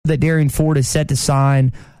that Darian Ford is set to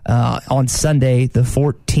sign on Sunday, the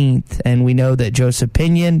 14th, and we know that Joseph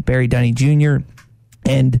Pinion, Barry Dunny Jr.,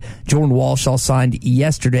 and Jordan Walsh all signed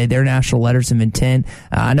yesterday their national letters of intent.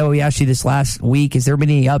 I know we asked you this last week. Has there been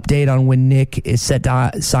any update on when Nick is set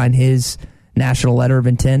to sign his national letter of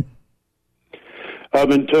intent? I've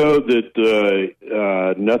been told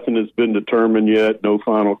that nothing has been determined yet. No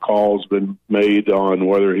final call's been made on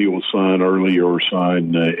whether he will sign early or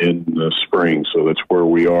sign in the spring. So that's where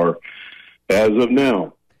we are as of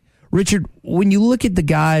now. Richard, when you look at the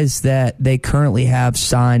guys that they currently have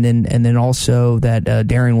signed and then also that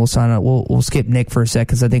Darian will sign, we'll skip Nick for a sec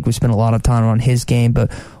because I think we spent a lot of time on his game,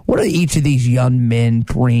 but what do each of these young men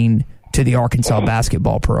bring to the Arkansas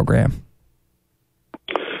basketball program?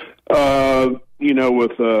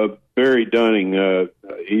 With Barry Dunning,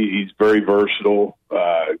 he's very versatile,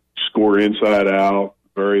 score inside out,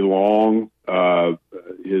 very long.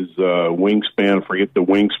 His wingspan, I forget the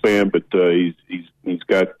wingspan, but he's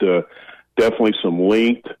got definitely some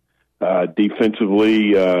length.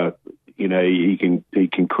 Defensively, he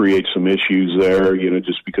can create some issues there,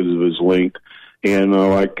 just because of his length. And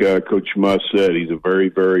like Coach Muss said, he's a very,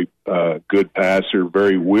 very good passer,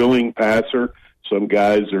 very willing passer. Some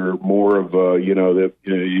guys are more of they'll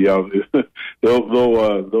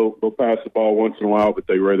pass the ball once in a while, but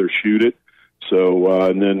they rather shoot it. So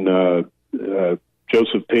and then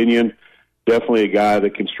Joseph Pinion, definitely a guy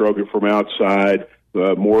that can struggle from outside,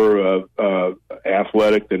 more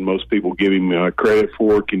athletic than most people give him credit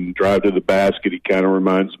for. Can drive to the basket. He kind of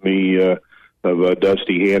reminds me of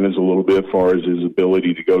Dusty Hannahs a little bit as far as his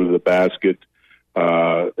ability to go to the basket.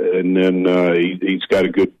 And then he's got a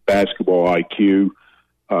good basketball IQ.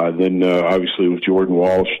 Then obviously with Jordan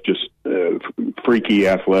Walsh, just freaky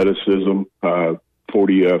athleticism,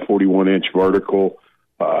 41-inch vertical.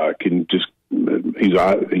 He's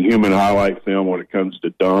a human highlight film when it comes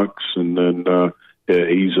to dunks, and then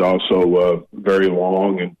he's also very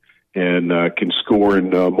long and can score in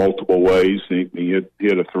multiple ways. He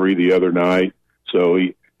hit a three the other night, so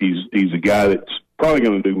he's a guy that's probably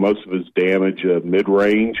going to do most of his damage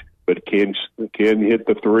mid-range, but can hit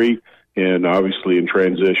the three. And obviously in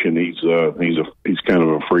transition, he's kind of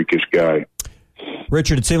a freakish guy.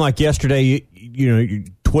 Richard, it seemed like yesterday, your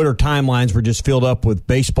Twitter timelines were just filled up with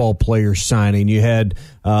baseball players signing. You had,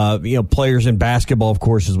 players in basketball, of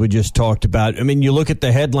course, as we just talked about. I mean, you look at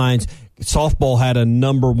the headlines. Softball had a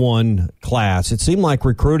number one class. It seemed like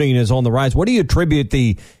recruiting is on the rise. What do you attribute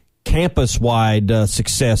the campus-wide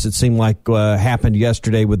success it seemed like happened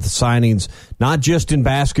yesterday with the signings, not just in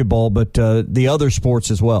basketball, but the other sports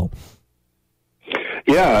as well?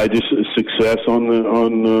 Yeah, just success on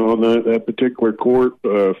that particular court,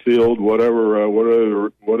 field, whatever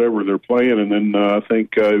they're playing, and then I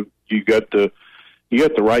think you got the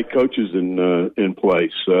right coaches in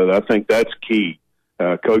place. I think that's key.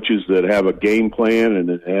 Coaches that have a game plan and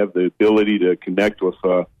that have the ability to connect with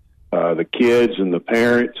the kids and the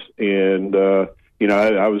parents. And I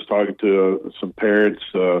was talking to some parents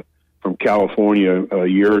from California a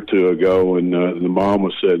year or two ago, and the mom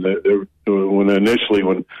was said that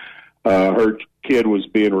when her kid was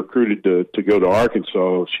being recruited to go to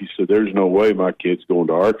Arkansas, she said, "There's no way my kid's going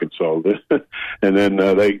to Arkansas." And then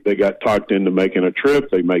they got talked into making a trip.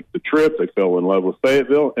 They make the trip. They fell in love with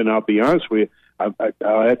Fayetteville. And I'll be honest with you, I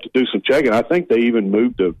have to do some checking. I think they even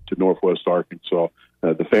moved to Northwest Arkansas.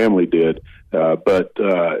 The family did. But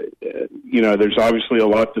there's obviously a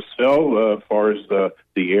lot to sell as far as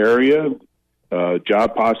the area,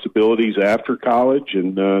 job possibilities after college,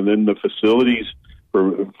 and then the facilities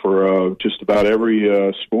for just about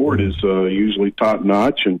every sport is usually top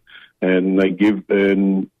notch, and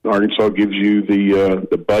Arkansas gives you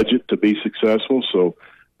the budget to be successful. So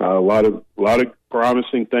a lot of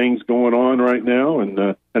promising things going on right now,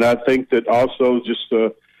 and I think that also just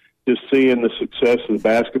seeing the success of the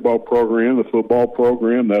basketball program, the football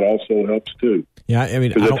program, that also helps too. Yeah, I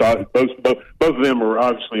mean, both of them are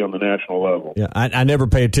obviously on the national level. Yeah, I never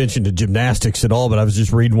pay attention to gymnastics at all, but I was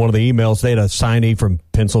just reading one of the emails. They had a signee from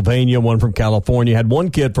Pennsylvania, one from California, had one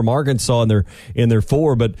kid from Arkansas in their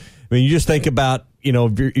four. But I mean, you just think about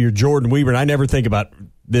your Jordan Weaver, and I never think about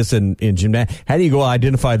this in gymnastics. How do you go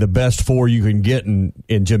identify the best four you can get in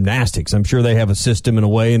gymnastics? I'm sure they have a system in a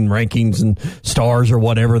way and rankings and stars or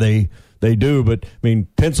whatever they do. But, I mean,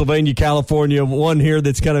 Pennsylvania, California, one here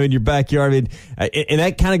that's kind of in your backyard. I mean, and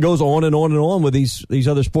that kind of goes on and on and on with these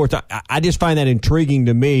other sports. I just find that intriguing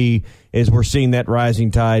to me as we're seeing that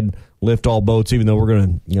rising tide lift all boats, even though we're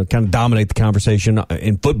going to kind of dominate the conversation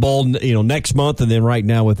in football next month, and then right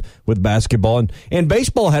now with basketball. And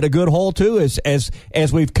baseball had a good haul, too,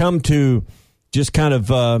 as we've come to just kind of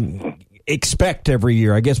expect every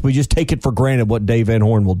year. I guess we just take it for granted what Dave Van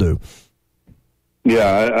Horn will do.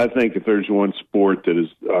 Yeah, I think if there's one sport that is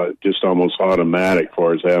just almost automatic as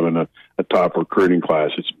far as having a top recruiting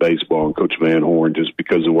class, it's baseball, and Coach Van Horn, just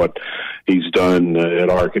because of what he's done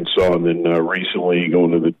at Arkansas, and then recently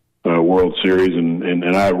going to the World Series,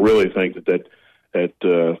 and I really think that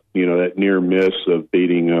that near miss of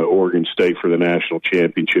beating Oregon State for the national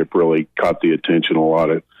championship really caught the attention of a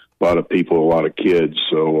lot of people, a lot of kids.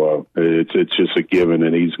 So it's just a given,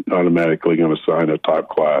 and he's automatically going to sign a top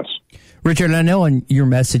class. Richard, I know on your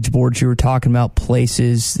message boards you were talking about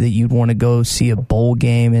places that you'd want to go see a bowl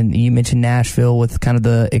game, and you mentioned Nashville with kind of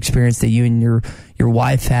the experience that you and your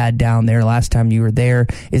wife had down there last time you were there.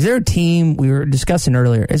 Is there a team, we were discussing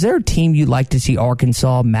earlier, is there a team you'd like to see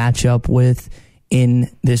Arkansas match up with in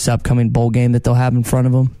this upcoming bowl game that they'll have in front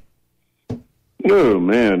of them? Oh,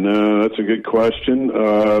 man, that's a good question.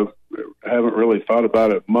 I haven't really thought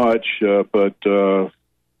about it much, but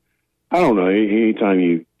I don't know. Anytime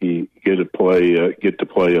you get to play a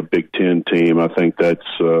Big Ten team, I think that's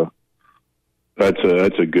a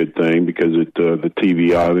good thing, because the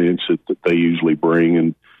TV audience that they usually bring,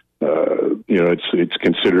 and it's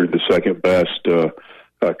considered the second best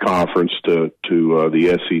conference to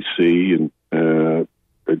the SEC, and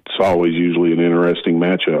it's always usually an interesting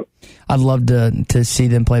matchup. I'd love to see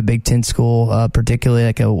them play a Big Ten school, particularly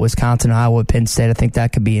like a Wisconsin, Iowa, Penn State. I think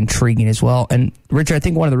that could be intriguing as well. And Richard, I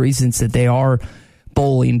think one of the reasons that they are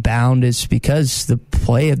bowling bound is because the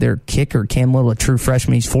play of their kicker, Cam Little, a true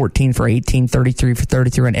freshman, he's 14 for 18, 33 for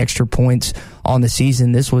 33 on extra points on the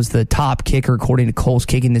season. This was the top kicker according to Cole's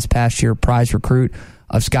Kicking this past year, prize recruit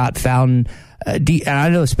of Scott Fountain. I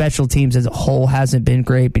know special teams as a whole hasn't been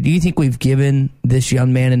great, but do you think we've given this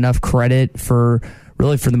young man enough credit for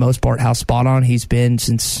the most part, how spot on he's been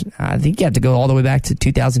since, I think you have to go all the way back to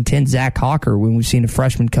 2010, Zach Hawker, when we've seen a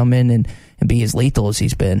freshman come in and be as lethal as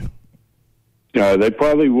he's been? They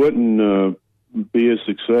probably wouldn't be as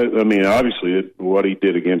successful. I mean, obviously, what he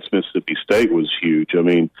did against Mississippi State was huge. I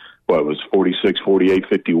mean, what was 46, 48,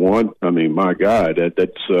 51? I mean, my God,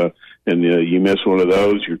 that's and you miss one of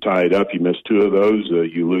those, you're tied up. You miss two of those,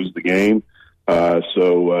 you lose the game.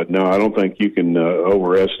 No, I don't think you can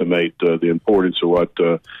overestimate the importance of what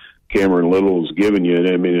Cameron Little has given you. And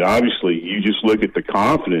I mean, obviously, you just look at the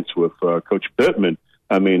confidence with Coach Pittman.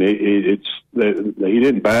 I mean, he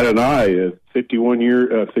didn't bat an eye. A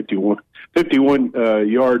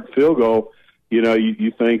 51-yard field goal. You know,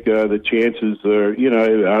 you think the chances are,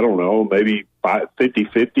 I don't know, maybe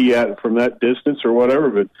 50-50 from that distance or whatever.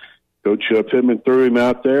 But Coach Pittman threw him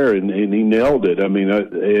out there, and he nailed it. I mean,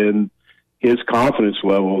 and his confidence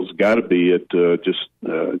level has got to be at just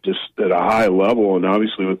at a high level. And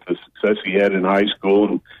obviously, with the success he had in high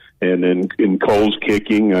school and in Cole's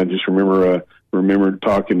Kicking, I just remember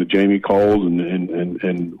talking to Jamie Coles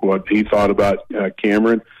and what he thought about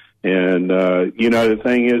Cameron. And the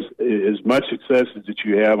thing is, as much success as that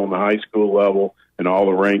you have on the high school level and all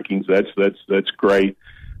the rankings, that's great.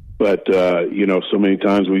 But so many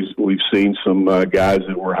times we've seen some guys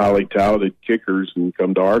that were highly talented kickers and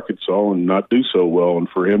come to Arkansas and not do so well. And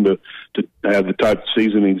for him to have the type of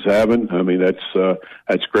season he's having, I mean, that's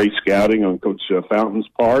great scouting on Coach Fountain's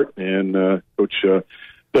part and Coach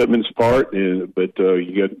Pittman's part. But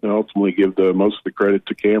you got to ultimately give most of the credit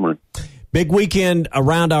to Cameron. Big weekend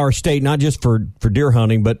around our state, not just for deer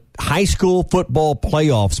hunting, but high school football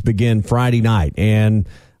playoffs begin Friday night. And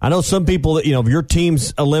I know some people that, if your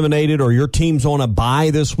team's eliminated or your team's on a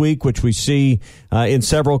bye this week, which we see in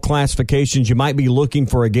several classifications, you might be looking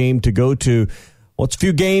for a game to go to. What's a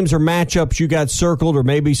few games or matchups you got circled, or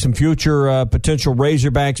maybe some future potential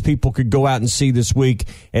Razorbacks people could go out and see this week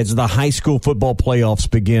as the high school football playoffs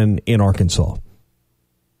begin in Arkansas?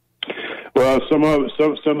 Well, some of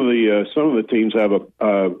the teams have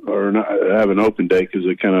have an open day because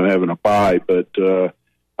they're kind of having a bye, but that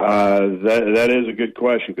is a good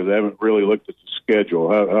question because I haven't really looked at the schedule.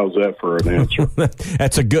 How's that for an answer?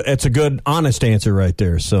 That's a good honest answer right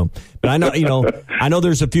there. So, but I know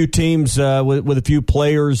there's a few teams with a few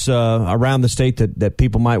players around the state that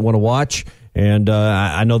people might want to watch. And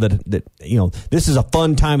I know that this is a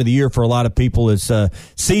fun time of the year for a lot of people as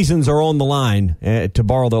seasons are on the line, to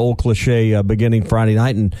borrow the old cliche, beginning Friday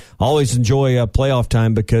night. And always enjoy playoff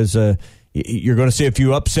time because you're going to see a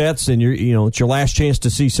few upsets, and it's your last chance to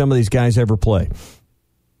see some of these guys ever play.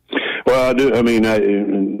 Well, I do. I mean, now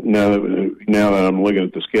that I'm looking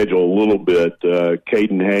at the schedule a little bit,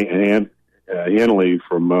 Caden Henley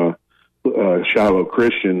from Shiloh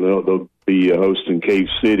Christian, they'll be hosting Cave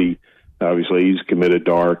City. Obviously, he's committed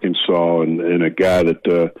to Arkansas, and a guy that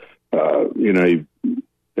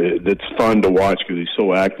that's fun to watch because he's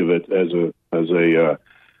so active as a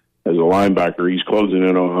linebacker. He's closing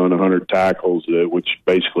in on 100 tackles, which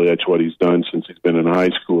basically that's what he's done since he's been in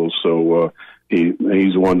high school. So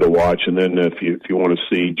he's one to watch. And then if you want to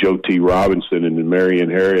see Joe T. Robinson and Marion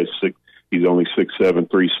Harris, he's only 6'7",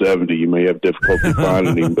 370. You may have difficulty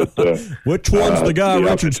finding him, but which one's the guy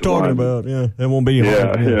Richard's talking about? Yeah, it won't be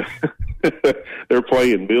hard. Yeah. They're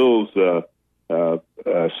playing Bills, so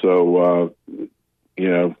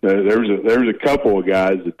there's a couple of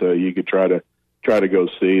guys that you could try to go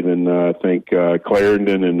see. Then I think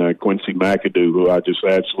Clarendon and Quincy McAdoo, who I just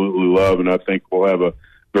absolutely love, and I think will have a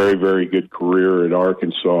very, very good career at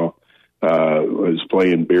Arkansas. Was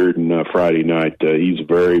playing Bearden Friday night. He's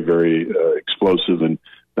very, very explosive, and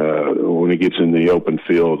when he gets in the open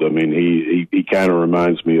field, I mean, he kind of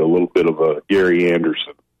reminds me a little bit of Gary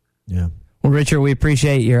Anderson. Yeah. Well, Richard, we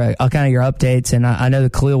appreciate your kind of your updates, and I know the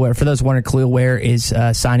Khalil Ware. For those wondering, Khalil Ware is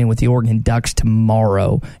signing with the Oregon Ducks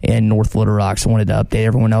tomorrow in North Little Rock. So I wanted to update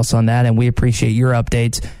everyone else on that, and we appreciate your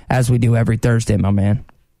updates as we do every Thursday, my man.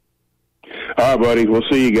 All right, buddy. We'll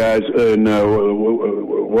see you guys. And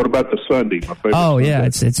what about the Sunday? My favorite Sunday? Yeah,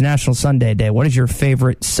 it's National Sunday Day. What is your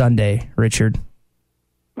favorite Sunday, Richard?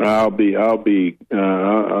 I'll be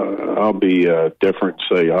different.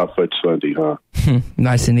 Say Hot Foot Sunday, huh?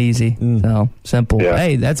 Nice and easy. So simple. Yeah.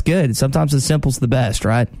 Hey, that's good. Sometimes the simple's the best,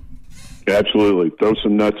 right? Absolutely. Throw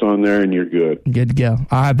some nuts on there, and you're good. Good to go.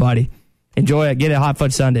 All right, buddy. Enjoy it. Get a Hot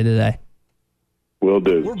Foot Sunday today. Will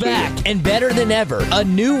do. We're back and better than ever. A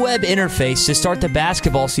new web interface to start the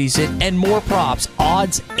basketball season and more props,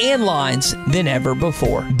 odds, and lines than ever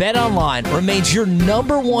before. BetOnline remains your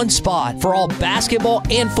 #1 spot for all basketball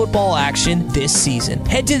and football action this season.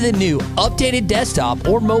 Head to the new updated desktop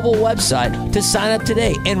or mobile website to sign up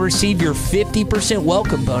today and receive your 50%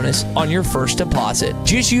 welcome bonus on your first deposit.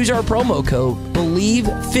 Just use our promo code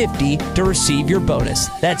BELIEVE50 to receive your bonus.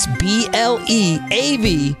 That's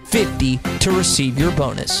BLEAV 50 to receive your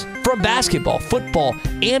bonus. From basketball, football,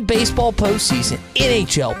 and baseball postseason,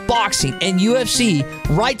 NHL, boxing, and UFC,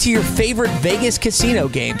 right to your favorite Vegas casino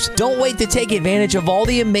games. Don't wait to take advantage of all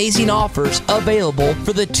the amazing offers available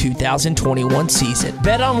for the 2021 season.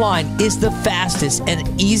 BetOnline is the fastest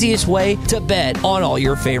and easiest way to bet on all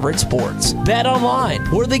your favorite sports.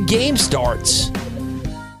 BetOnline, where the game starts.